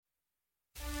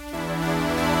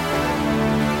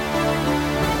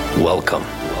Welcome.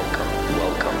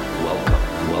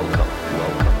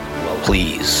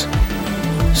 Please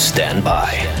stand by.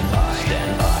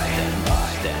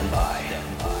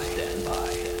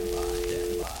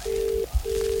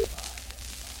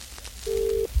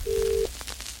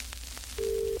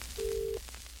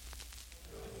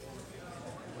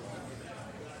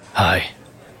 Hi.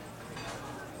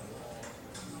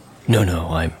 No,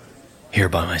 I'm here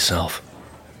by myself.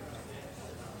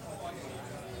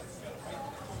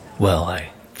 Well, I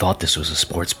thought this was a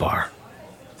sports bar.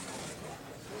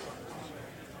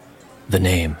 The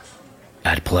name,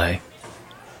 At Play,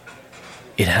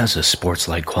 it has a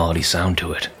sports-like quality sound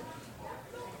to it.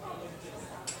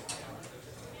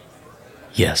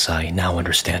 Yes, I now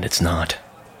understand it's not.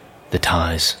 The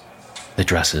ties, the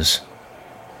dresses,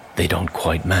 they don't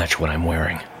quite match what I'm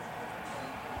wearing.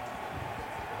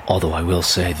 Although I will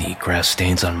say the grass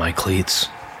stains on my cleats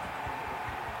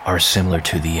are similar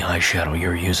to the eyeshadow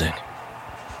you're using.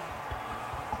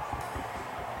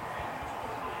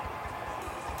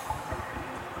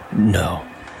 No,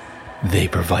 they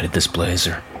provided this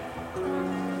blazer.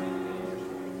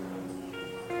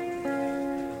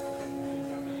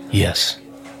 Yes,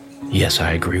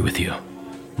 I agree with you.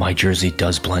 My jersey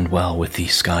does blend well with the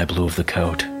sky blue of the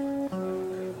coat.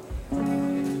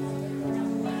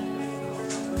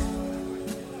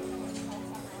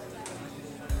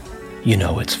 You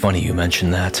know, it's funny you mention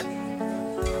that,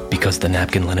 because the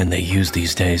napkin linen they use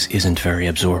these days isn't very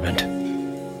absorbent.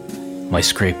 My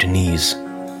scraped knees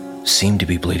seem to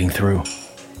be bleeding through,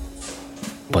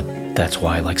 but that's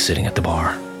why I like sitting at the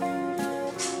bar.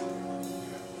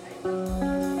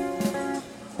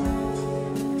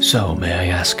 So, may I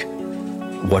ask,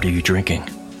 what are you drinking?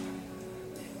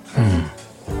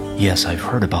 Yes, I've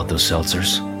heard about those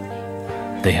seltzers.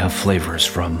 They have flavors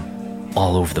from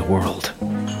all over the world.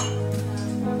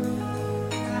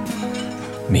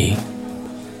 Me?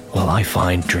 Well, I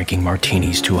find drinking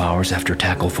martinis 2 hours after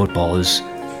tackle football is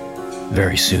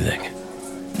very soothing.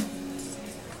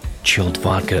 Chilled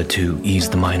vodka to ease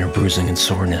the minor bruising and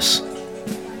soreness.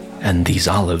 And these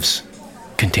olives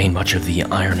contain much of the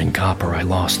iron and copper I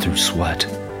lost through sweat.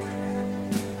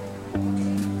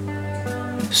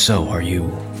 So, are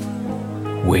you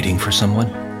waiting for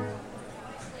someone?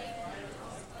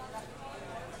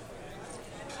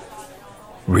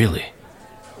 Really?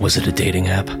 Was it a dating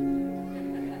app?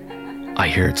 I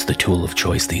hear it's the tool of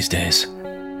choice these days.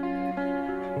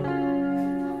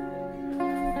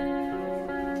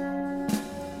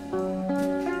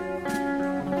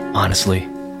 Honestly,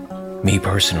 me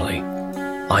personally,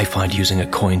 I find using a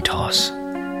coin toss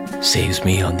saves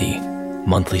me on the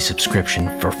monthly subscription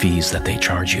for fees that they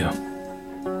charge you.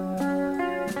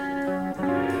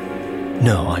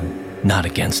 No, I'm not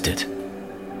against it.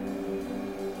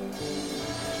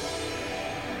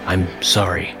 I'm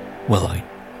sorry. Well,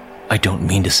 I don't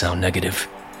mean to sound negative.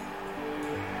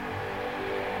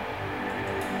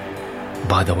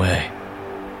 By the way,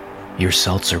 your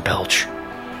seltzer belch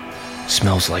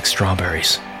smells like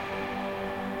strawberries.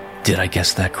 Did I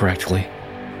guess that correctly?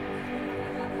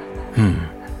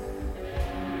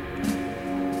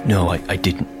 No, I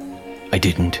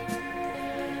didn't.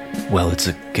 Well, it's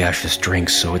a gaseous drink,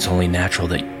 so it's only natural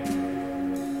that...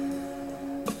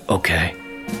 Okay.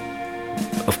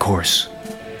 Of course.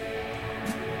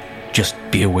 Just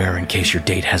be aware in case your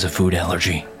date has a food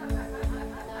allergy.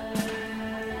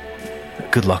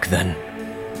 Good luck then.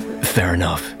 Fair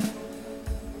enough.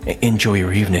 Enjoy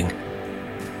your evening.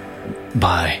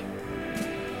 Bye.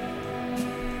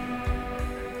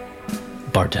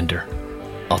 Bartender,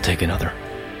 I'll take another.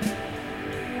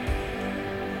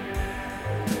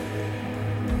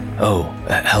 Oh,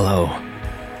 hello.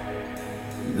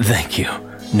 Thank you.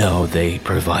 No, they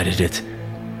provided it.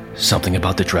 Something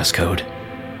about the dress code.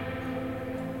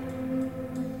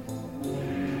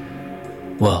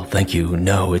 Well, thank you.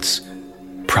 No, it's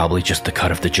probably just the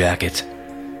cut of the jacket,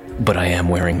 but I am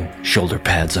wearing shoulder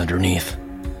pads underneath.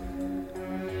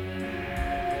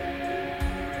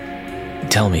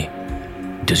 Tell me,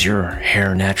 does your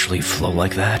hair naturally flow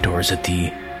like that, or is it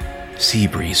the sea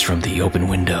breeze from the open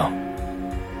window?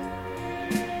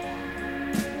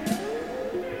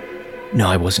 No,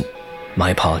 I wasn't. My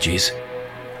apologies.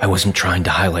 I wasn't trying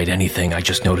to highlight anything, I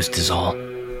just noticed is all.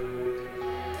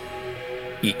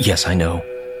 Yes, I know.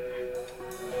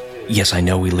 Yes, I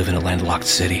know we live in a landlocked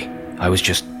city. I was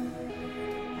just...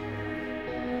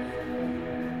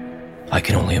 I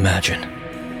can only imagine.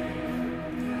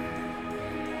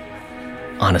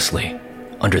 Honestly,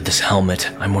 under this helmet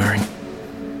I'm wearing,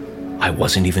 I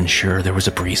wasn't even sure there was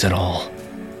a breeze at all.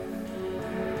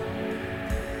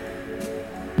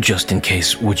 Just in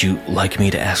case, would you like me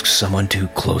to ask someone to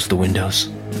close the windows?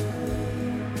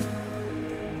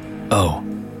 Oh,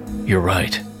 you're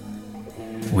right.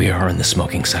 We are in the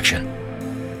smoking section.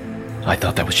 I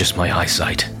thought that was just my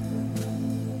eyesight.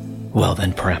 Well,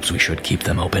 then perhaps we should keep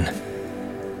them open.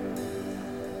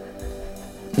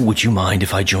 Would you mind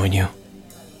if I join you?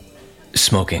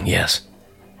 Smoking, yes.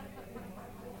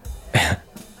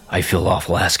 I feel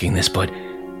awful asking this, but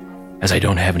as I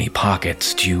don't have any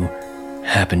pockets, do you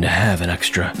happen to have an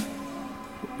extra?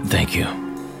 Thank you.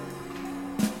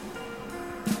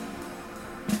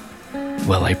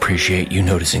 Well, I appreciate you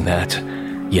noticing that.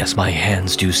 Yes, my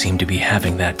hands do seem to be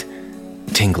having that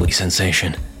tingly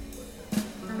sensation.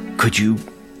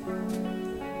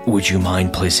 Would you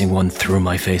mind placing one through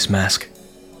my face mask?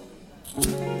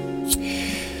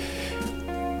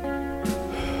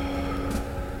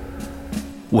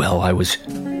 Well, I was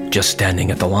just standing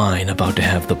at the line about to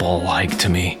have the ball hiked to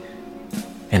me,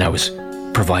 and I was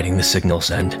providing the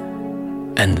signals, and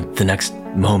the next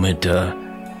moment, a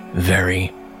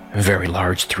very, very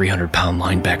large 300-pound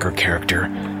linebacker character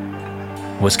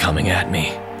was coming at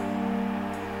me.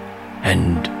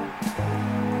 And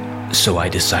so I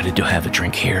decided to have a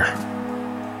drink here.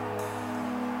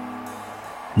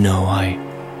 No, I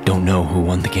don't know who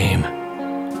won the game.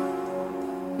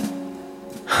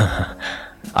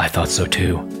 I thought so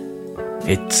too.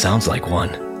 It sounds like one.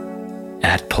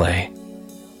 At play.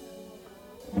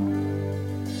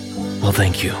 Well,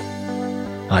 thank you.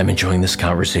 I'm enjoying this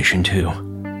conversation too.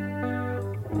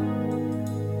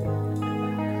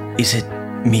 Is it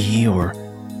me, or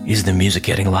is the music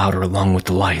getting louder along with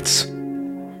the lights?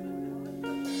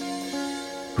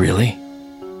 Really?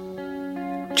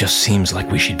 Just seems like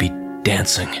we should be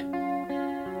dancing.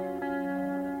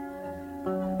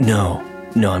 No,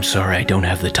 I'm sorry, I don't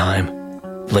have the time.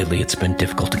 Lately it's been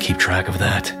difficult to keep track of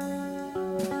that.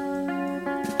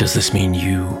 Does this mean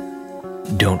you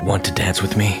don't want to dance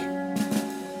with me?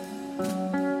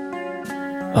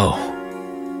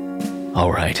 Oh,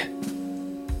 all right.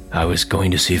 I was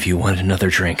going to see if you wanted another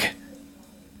drink,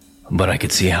 but I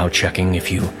could see how checking if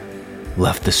you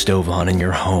left the stove on in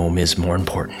your home is more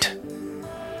important.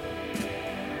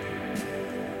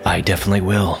 I definitely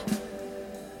will.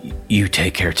 You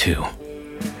take care too.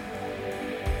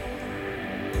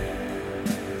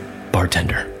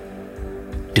 Bartender,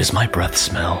 does my breath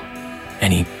smell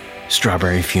any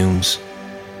strawberry fumes?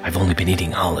 I've only been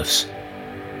eating olives.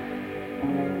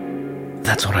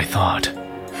 That's what I thought.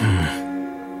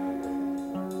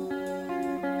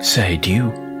 Say, do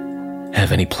you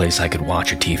have any place I could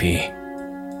watch a TV?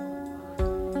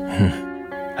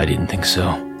 I didn't think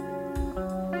so.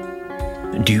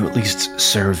 Do you at least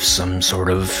serve some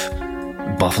sort of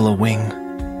buffalo wing?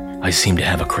 I seem to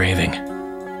have a craving.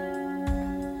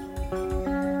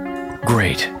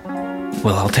 Great.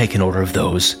 Well, I'll take an order of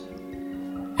those.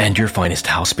 And your finest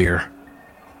house beer.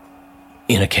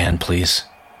 In a can, please.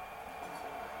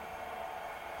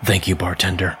 Thank you,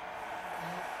 bartender.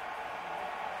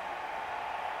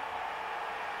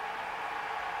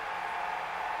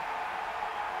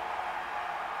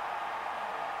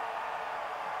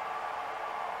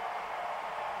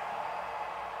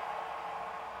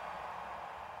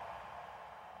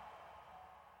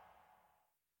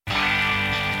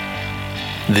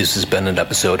 This has been an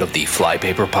episode of the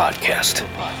Flypaper Podcast.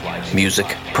 Music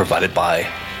provided by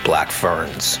Black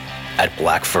Ferns at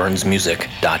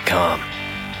blackfernsmusic.com.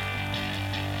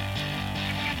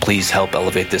 Please help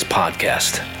elevate this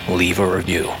podcast. Leave a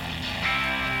review.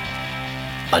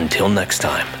 Until next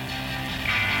time,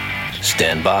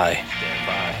 stand by